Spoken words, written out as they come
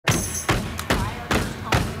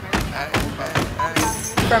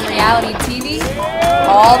From reality TV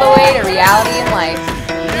all the way to reality in life,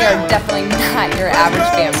 we are definitely not your average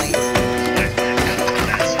family.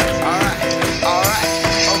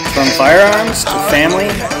 From firearms to family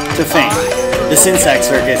to fame, this Insect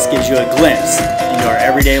Circus gives you a glimpse into our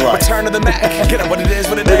everyday life. We're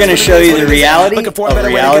going to show you the reality of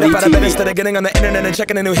reality TV. Instead of getting on the internet and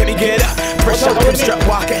checking a new hit, me get up. Fresh up, come strut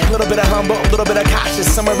walking, a little bit of humble, a little bit of cautious,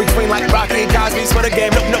 somewhere between like Rocky and Cosby's for the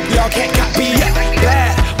game. Nope, nope, y'all can't copy yet.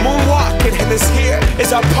 Glad moonwalking, and this here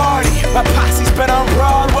is our party. My posse's been on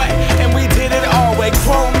Broadway, and we did it all way.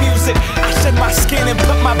 Chrome music, I shed my skin and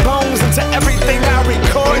put my bones into everything I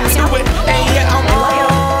record to it. And yeah, I'm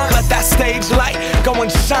on. Let that stage light go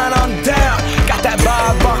and shine on down. Got that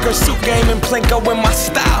Bob Barker suit game and Plinko in my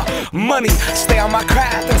style. Money, stay on my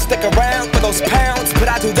craft and stick around for those pounds. But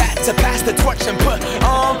I do that to pass the torch and put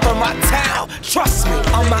on for my town. Trust me,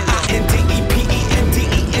 on my INDEPENDENT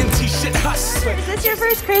shit hustler. Is this your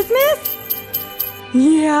first Christmas?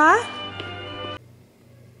 Yeah.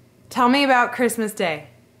 Tell me about Christmas Day.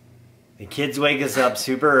 The kids wake us up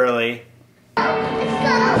super early.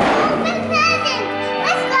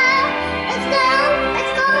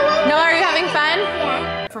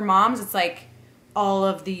 For moms, it's like all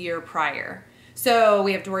of the year prior. So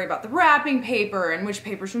we have to worry about the wrapping paper and which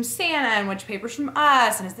paper's from Santa and which paper's from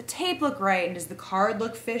us, and does the tape look right, and does the card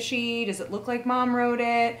look fishy, does it look like mom wrote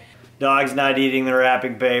it? Dog's not eating the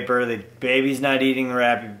wrapping paper, the baby's not eating the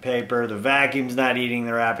wrapping paper, the vacuum's not eating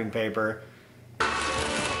the wrapping paper.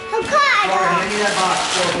 Oh God! Hand me that box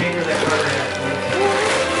full of paper that covered it.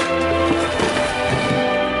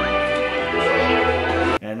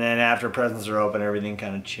 And then after presents are open, everything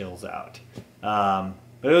kind of chills out. But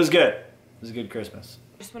it was good. It was a good Christmas.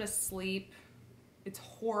 I just want to sleep. It's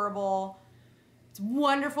horrible. It's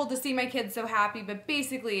wonderful to see my kids so happy, but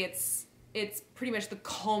basically it's pretty much the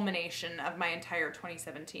culmination of my entire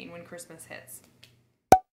 2017 when Christmas hits.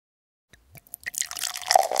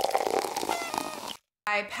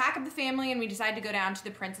 I pack up the family and we decide to go down to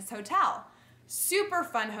the Princess Hotel. Super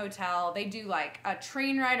fun hotel. They do like a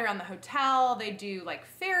train ride around the hotel. They do like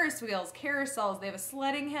Ferris wheels, carousels. They have a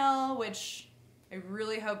sledding hill, which I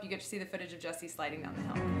really hope you get to see the footage of Jesse sliding down the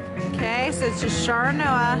hill. Okay, so it's just Shar and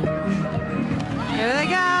Noah. Here they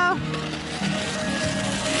go.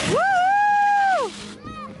 Woo!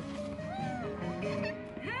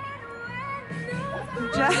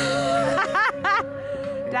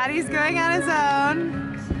 Daddy's going on his own.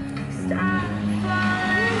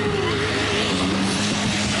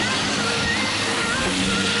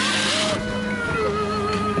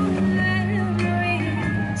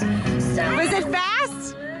 Was it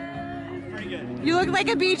fast? Pretty good. You looked like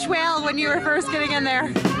a beach whale when you were first getting in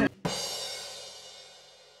there.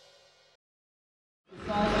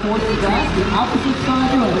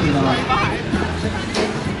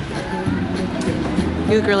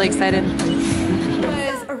 You look really excited. It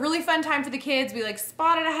was a really fun time for the kids. We like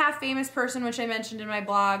spotted a half famous person, which I mentioned in my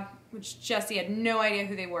blog, which Jesse had no idea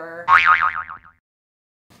who they were.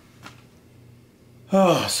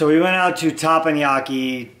 Oh, so we went out to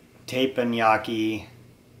Teppanyaki, Teppanyaki,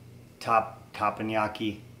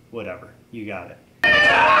 whatever. You got it.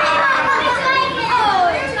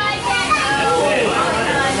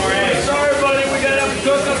 Sorry, buddy, we gotta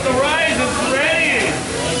cook up the rice. It's ready.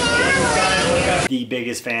 The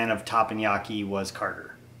biggest fan of Teppanyaki was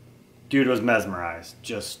Carter. Dude was mesmerized,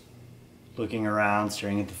 just looking around,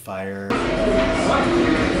 staring at the fire.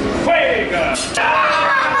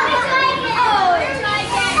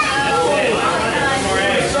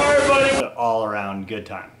 Sorry, buddy. All around good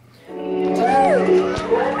time. I'm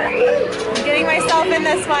getting myself in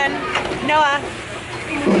this one. Noah.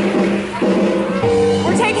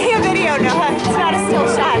 We're taking a video, Noah. It's not a still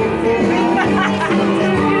shot. Did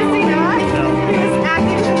you see Noah? He was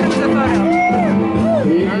acting in terms of the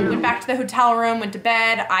photo. Went back to the hotel room, went to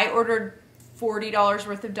bed. I ordered $40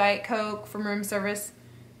 worth of Diet Coke from room service,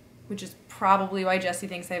 which is probably why Jesse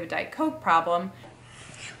thinks I have a Diet Coke problem.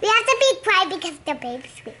 We have to be quiet because the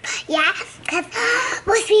baby's asleep. Yeah, because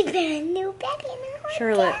we'll sleep in a new bed in the hotel.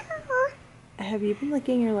 Charlotte, have you been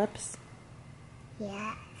licking your lips?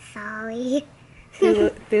 Yeah, sorry.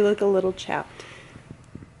 They look a little chapped.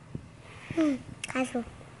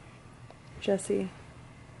 Jesse,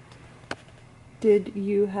 did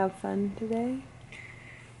you have fun today?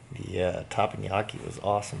 Yeah, Teppanyaki was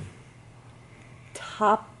awesome.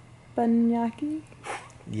 Teppanyaki?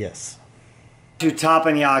 Yes. To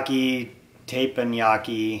Teppanyaki,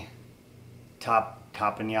 Teppanyaki,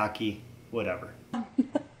 whatever.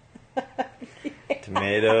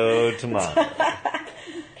 Tomato.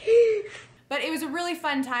 But it was a really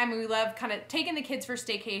fun time. We love kind of taking the kids for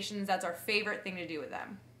staycations. That's our favorite thing to do with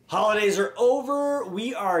them. Holidays are over.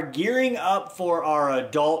 We are gearing up for our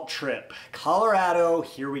adult trip. Colorado,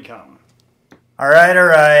 here we come. All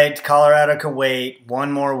right. Colorado can wait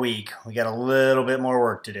one more week. We got a little bit more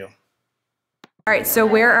work to do. All right, so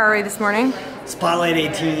where are we this morning? Spotlight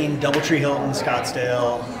 18, Doubletree Hilton,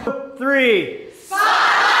 Scottsdale. 3.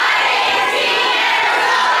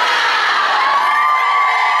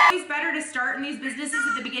 It's better to start in these businesses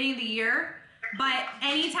at the beginning of the year, but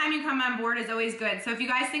anytime you come on board is always good. So if you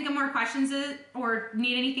guys think of more questions or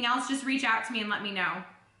need anything else, just reach out to me and let me know.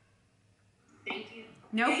 Thank you.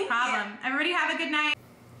 No problem. Everybody have a good night.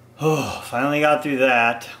 Oh, finally got through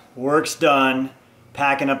that. Work's done.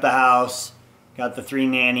 Packing up the house. Got the 3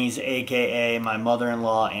 nannies, aka my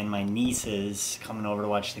mother-in-law and my nieces, coming over to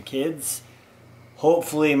watch the kids.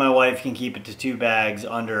 Hopefully my wife can keep it to 2 bags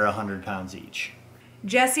under 100 pounds each.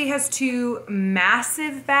 Jesse has 2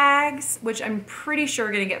 massive bags, which I'm pretty sure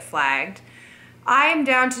are gonna get flagged. I'm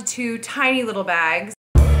down to 2 tiny little bags.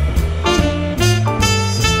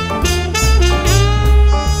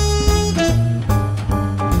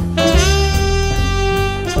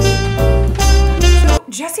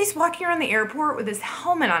 Jesse's walking around the airport with his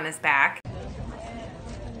helmet on his back.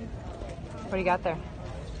 What do you got there?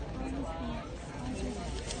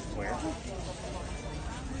 Where?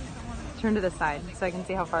 Turn to the side so I can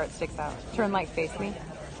see how far it sticks out. Turn like face me.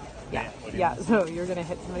 Yeah, so you're gonna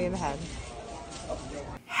hit somebody in the head.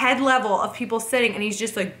 Head level of people sitting, and he's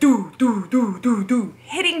just like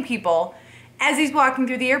hitting people as he's walking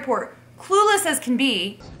through the airport. Clueless as can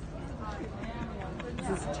be.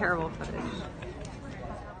 This is terrible footage.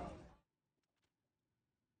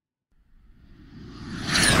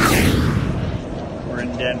 We're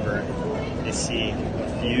in Denver to see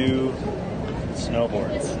a few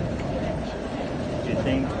snowboards. You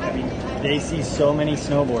think, I mean, they see so many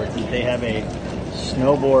snowboards that they have a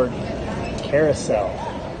snowboard carousel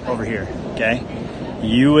over here, okay?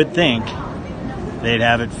 You would think they'd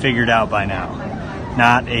have it figured out by now.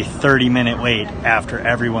 Not a 30-minute wait after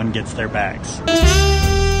everyone gets their bags.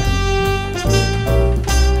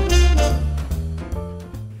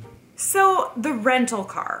 So, the rental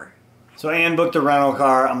car. So Ann booked a rental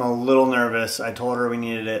car. I'm a little nervous. I told her we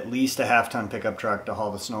needed at least a half-ton pickup truck to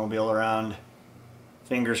haul the snowmobile around.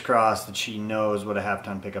 Fingers crossed that she knows what a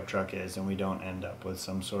half-ton pickup truck is and we don't end up with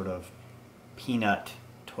some sort of peanut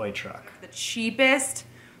toy truck. The cheapest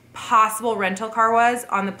possible rental car was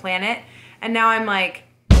on the planet, and now I'm like,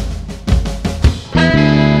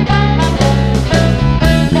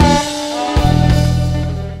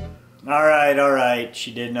 all right.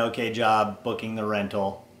 She did an okay job booking the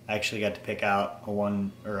rental. I actually got to pick out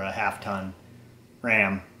a half-ton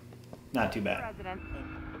Ram. Not too bad.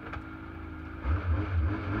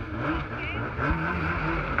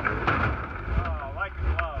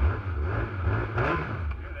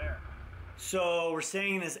 So we're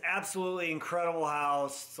staying in this absolutely incredible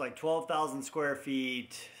house. It's like 12,000 square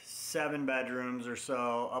feet, 7 bedrooms or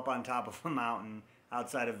so, up on top of a mountain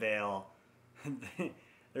outside of Vail.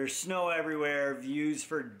 There's snow everywhere, views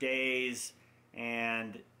for days,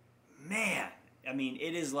 and man, I mean,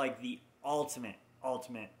 it is like the ultimate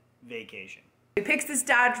vacation. he picks this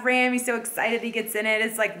Dodge Ram. He's so excited he gets in it.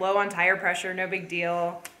 It's like low on tire pressure, no big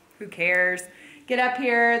deal. Who cares? Get up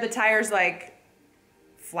here, the tire's like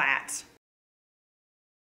flat.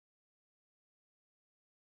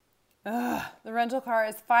 Ugh, the rental car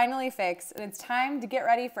is finally fixed, and it's time to get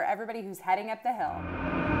ready for everybody who's heading up the hill.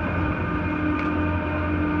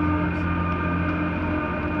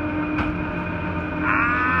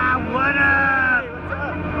 What up?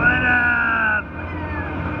 What up?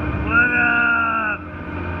 What up?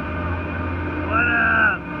 What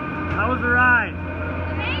up? How was the ride?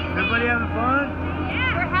 Amazing. Everybody having fun?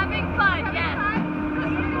 Yeah, we're having fun, yes.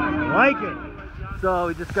 Like it. So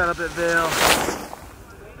we just got up at Vail,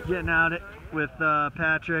 getting out it with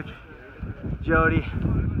Patrick, Jody.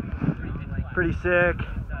 Pretty sick.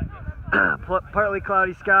 Partly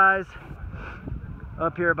cloudy skies.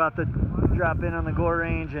 Up here about to drop in on the Gore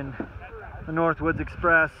Range and the Northwoods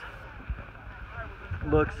Express.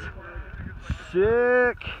 Looks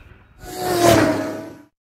sick.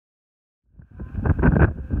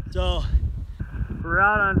 So we're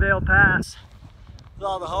out on Vail Pass with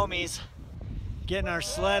all the homies, getting our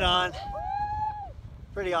sled on.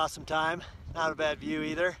 Pretty awesome time. Not a bad view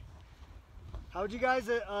either. How would you guys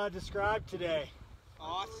describe today?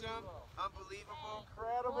 Awesome, unbelievable,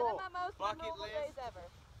 Incredible. One of my most bucket memorable list. days ever.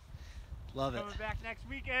 Love it. Coming back next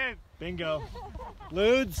weekend. Bingo.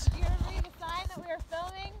 Ludes? You gonna read a sign that we are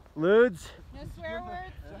filming? Ludes? No swear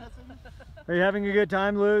words? Are you having a good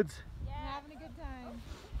time, Ludes? Yeah. Having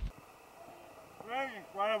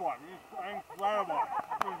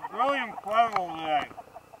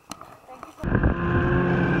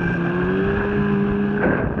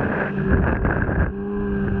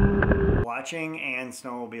watching Anne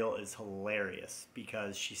snowmobile is hilarious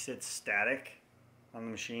because she sits static on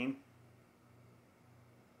the machine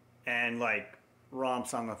and like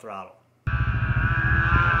romps on the throttle.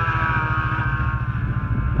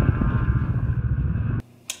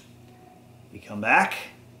 We come back.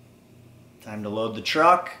 Time to load the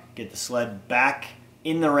truck, get the sled back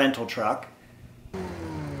in the rental truck.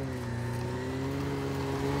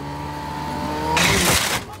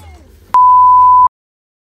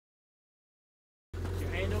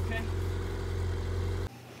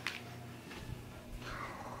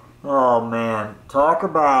 Oh man, talk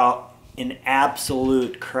about an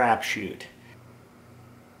absolute crapshoot.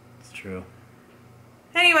 It's true.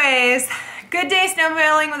 Anyways, good day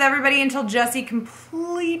snowmobiling with everybody until Jesse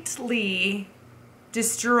completely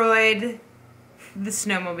destroyed the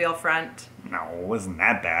snowmobile front. No, it wasn't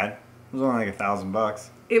that bad. It was only like $1,000.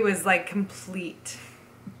 It was like complete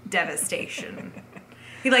devastation.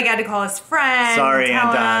 He like had to call his friend. Sorry, and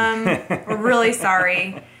tell Anton. him, we're really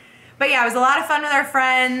sorry. But yeah, it was a lot of fun with our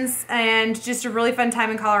friends and just a really fun time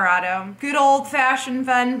in Colorado. Good old-fashioned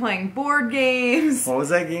fun playing board games. What was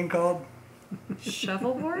that game called?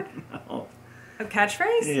 Shuffleboard? No. A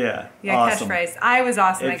catchphrase? Yeah. Yeah, awesome. catchphrase. I was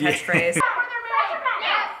awesome at catchphrase.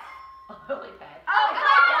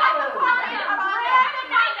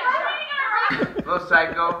 Little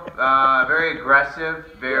psycho, very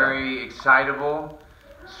aggressive, very excitable,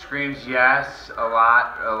 screams yes a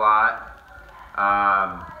lot.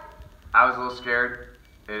 I was a little scared.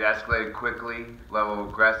 It escalated quickly, level of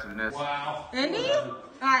aggressiveness. Wow. Mini,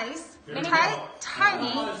 nice, tiny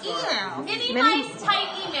emails. Mini nice, tight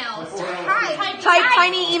emails.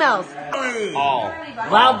 Tiny emails. All.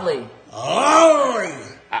 Loudly.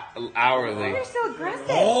 Hourly. You're so aggressive.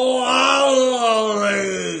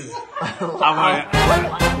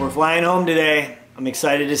 We're flying home today. I'm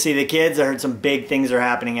excited to see the kids. I heard some big things are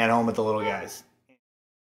happening at home with the little guys.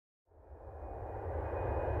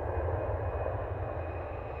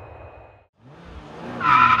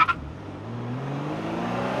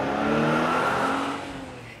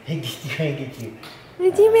 I get you.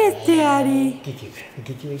 Did you miss Daddy? Get you.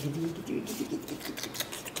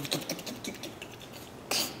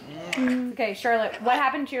 Okay, Charlotte, what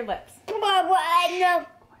happened to your lips? No. So,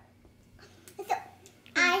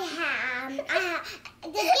 I have, the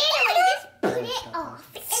Gatorade just put it off.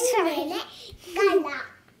 And then it got up.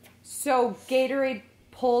 So Gatorade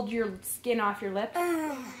pulled your skin off your lips?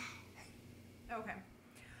 Okay.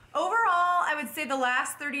 Overall, I would say the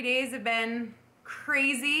last 30 days have been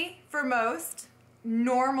crazy for most.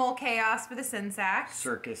 Normal chaos for the Synsax.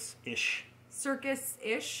 Circus-ish.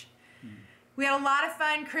 Circus-ish. We had a lot of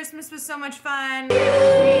fun. Christmas was so much fun.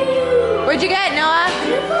 What'd you get, Noah?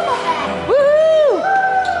 Woohoo!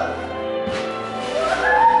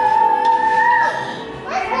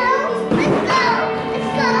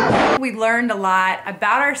 Let's go. We learned a lot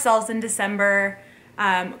about ourselves in December.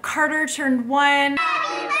 Carter turned 1.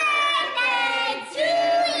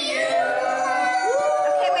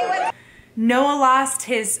 Noah lost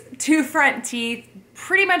his 2 front teeth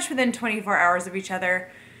pretty much within 24 hours of each other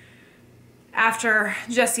after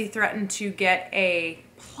Jesse threatened to get a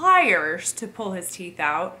pliers to pull his teeth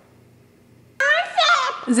out.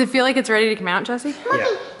 Does it feel like it's ready to come out, Jesse? Yeah.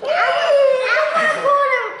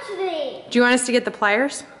 Do you want us to get the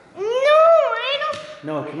pliers? No, I don't.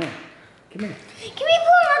 No, come here. Come here. Can we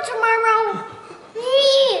pull out tomorrow?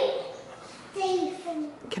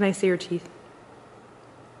 Can I see your teeth?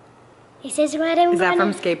 This is what I'm Is that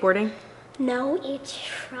gonna... from skateboarding? No, it's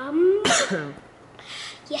from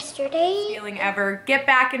yesterday. Feeling ever, get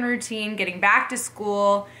back in routine, getting back to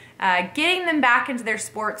school, getting them back into their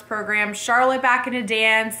sports program, Charlotte back into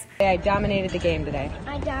dance. I dominated the game today.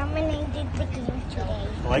 I dominated the game today.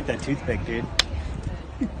 I like that toothpick, dude.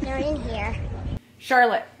 They're in here.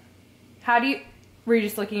 Charlotte, how do you, were you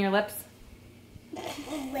just licking your lips?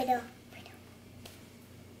 Widow.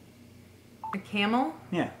 A camel?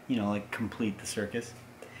 Yeah, you know, like complete the circus.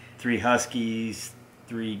 3 huskies,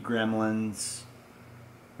 3 gremlins,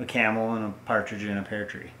 a camel, and a partridge in a pear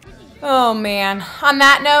tree. Oh man. On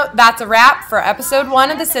that note, that's a wrap for episode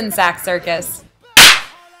 1 of the Synsax Circus.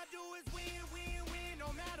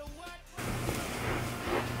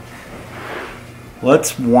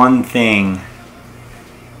 What's one thing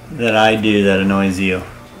that I do that annoys you?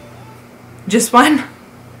 Just one?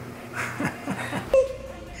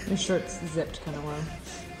 Your shirt's zipped kind of low.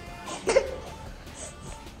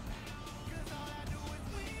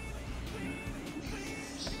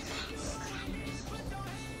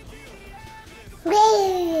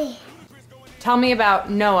 Tell me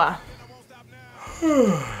about Noah.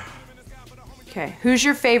 Okay, who's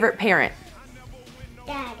your favorite parent?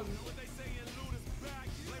 Daddy.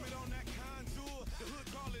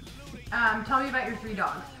 Tell me about your 3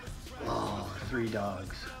 dogs. Oh, 3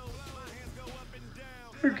 dogs.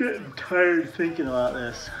 I'm getting tired thinking about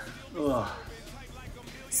this. Ugh.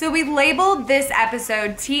 So we labeled this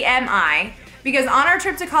episode TMI because on our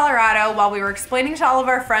trip to Colorado, while we were explaining to all of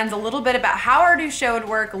our friends a little bit about how our new show would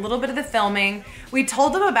work, a little bit of the filming, we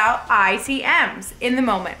told them about ITMs, in the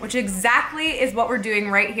moment, which exactly is what we're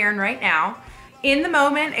doing right here and right now. In the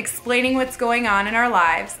moment, explaining what's going on in our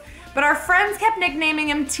lives. But our friends kept nicknaming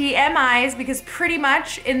them TMIs because pretty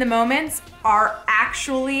much in the moments are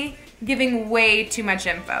actually giving way too much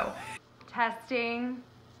info. Testing,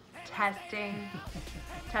 testing,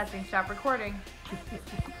 testing, stop recording.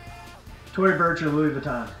 Tory Burch or Louis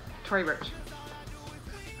Vuitton? Tory Burch.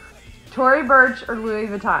 Tory Burch or Louis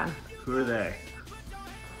Vuitton? Who are they?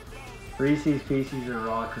 Reese's Pieces or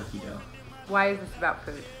raw cookie dough? Why is this about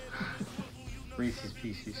food? Reese's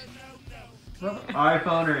Pieces.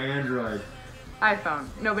 iPhone or Android? iPhone.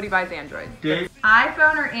 Nobody buys Android. Date?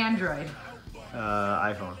 iPhone or Android?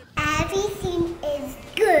 iPhone.